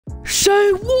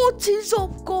So what is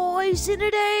up, guys? In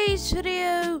today's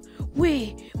video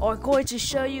we are going to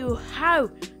show you how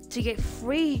to get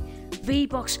free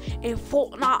V-Bucks in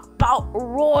Fortnite Battle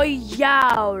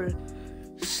Royale.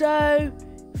 So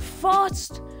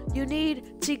first you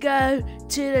need to go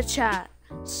to the chat.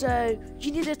 So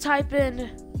you need to type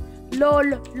in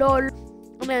lol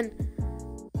and then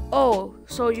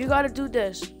so you gotta do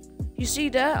this. You see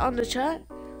that on the chat?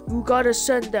 You gotta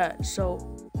send that. So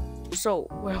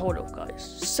wait, hold up, guys.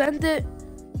 Send it.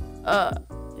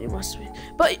 It must be,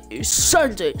 but you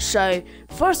send it. So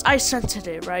first I sent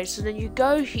it, right? So then you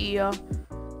go here,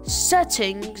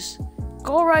 settings,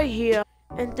 go right here,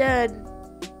 and then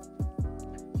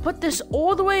put this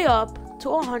all the way up to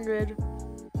 100.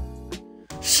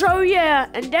 So yeah,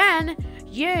 and then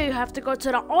you have to go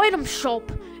to the item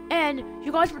shop, and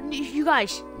you guys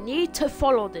need to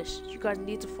follow this. You guys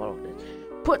need to follow this.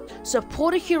 Put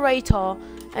support a curator,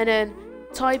 and then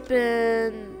type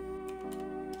in.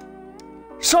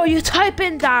 So you type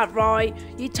in that, right?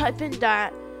 You type in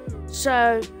that.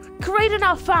 So creator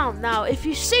not found. Now, if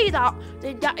you see that,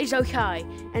 then that is okay.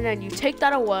 And then you take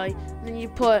that away, and then you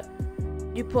put.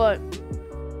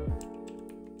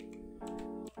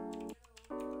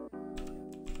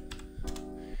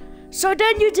 So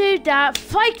then you do that,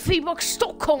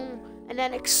 fakevbucks.com, and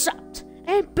then accept,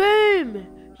 and boom,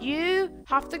 you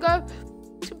have to go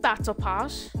to Battle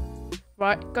Pass,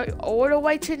 right? Go all the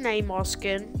way to Neymar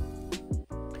skin,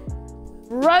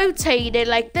 rotate it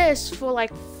like this for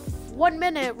like 1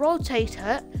 minute. Rotate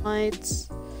it. Right.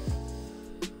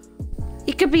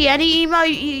 It could be any emo.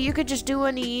 You could just do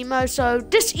any emo. So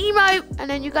this emo, and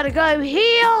then you gotta go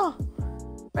here,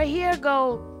 right here.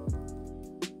 Go.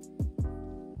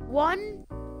 1,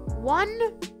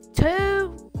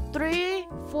 2, 3,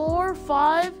 4,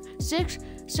 5, 6,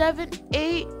 7,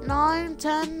 8, 9,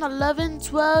 10, 11,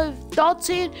 12,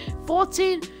 13,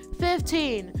 14,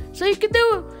 15. So you can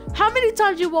do how many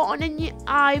times you want, and then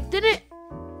I've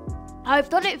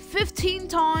done it 15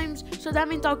 times, so that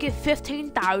means I'll get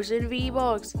 15,000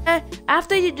 V-Bucks.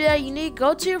 After you do that, you need to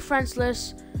go to your friends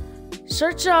list,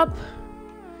 search up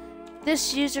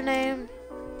this username,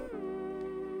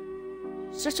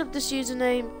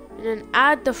 and then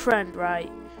add the friend,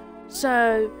 right?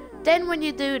 So then when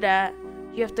you do that,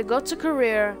 you have to go to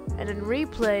career, and then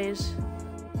replays,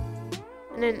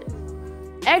 and then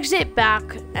exit back,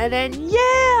 and then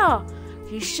yeah,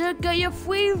 you should get your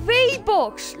free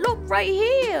V-Bucks. Look right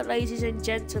here, ladies and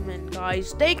gentlemen,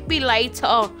 guys. Thank me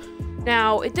later.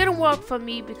 Now, it didn't work for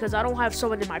me because I don't have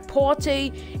someone in my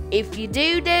party. If you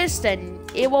do this, then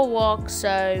it will work.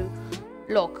 So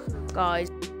look, guys.